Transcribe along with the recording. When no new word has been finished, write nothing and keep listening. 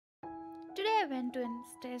I went to a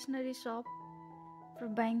stationery shop for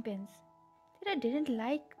buying pens. That I didn't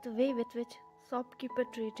like the way with which shopkeeper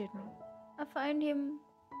treated me. I find him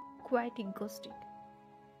quite egoistic.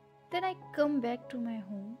 Then I come back to my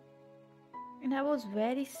home and I was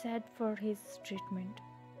very sad for his treatment.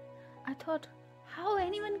 I thought, how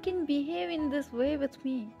anyone can behave in this way with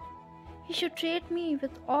me? He should treat me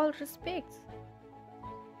with all respects.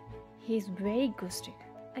 He is very egoistic,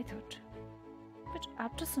 I thought. But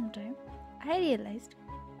after some time, I realized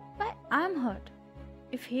why I'm hurt.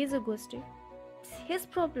 If he is egoistic, it's his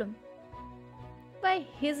problem. Why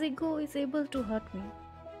his ego is able to hurt me.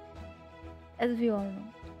 As we all know,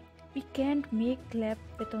 we can't make clap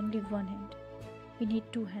with only one hand. We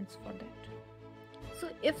need two hands for that. So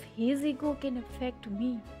if his ego can affect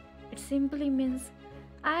me, it simply means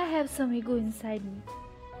I have some ego inside me.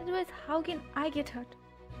 Otherwise, how can I get hurt?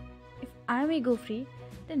 If I'm ego free,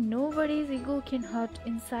 then nobody's ego can hurt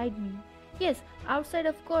inside me. Yes, outside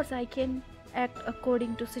of course I can act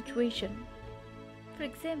according to situation. For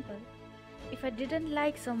example, if I didn't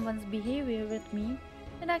like someone's behavior with me,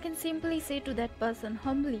 then I can simply say to that person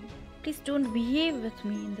humbly, please don't behave with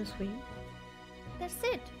me in this way. That's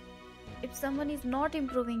it. If someone is not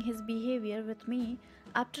improving his behavior with me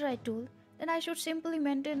after I told, then I should simply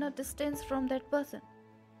maintain a distance from that person.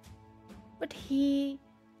 But he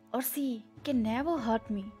or she can never hurt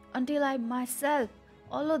me until I myself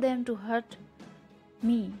allow them to hurt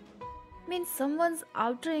me. Means someone's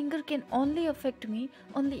outer anger can only affect me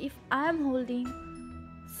only if I am holding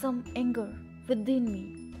some anger within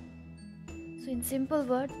me. So in simple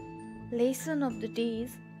word, lesson of the day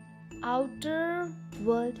is outer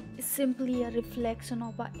world is simply a reflection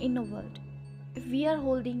of our inner world. If we are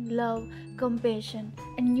holding love, compassion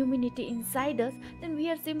and humanity inside us, then we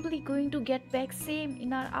are simply going to get back same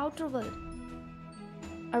in our outer world.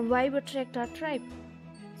 Our vibe attract our tribe.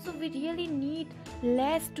 So we really need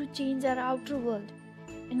less to change our outer world.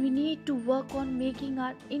 And we need to work on making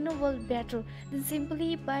our inner world better than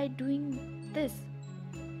simply by doing this.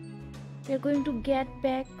 We are going to get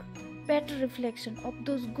back better reflection of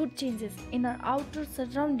those good changes in our outer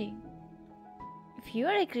surrounding. If you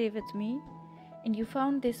agree with me and you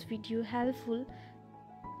found this video helpful,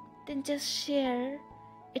 then just share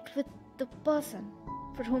it with the person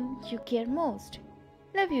for whom you care most.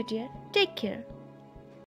 Love you, dear. Take care.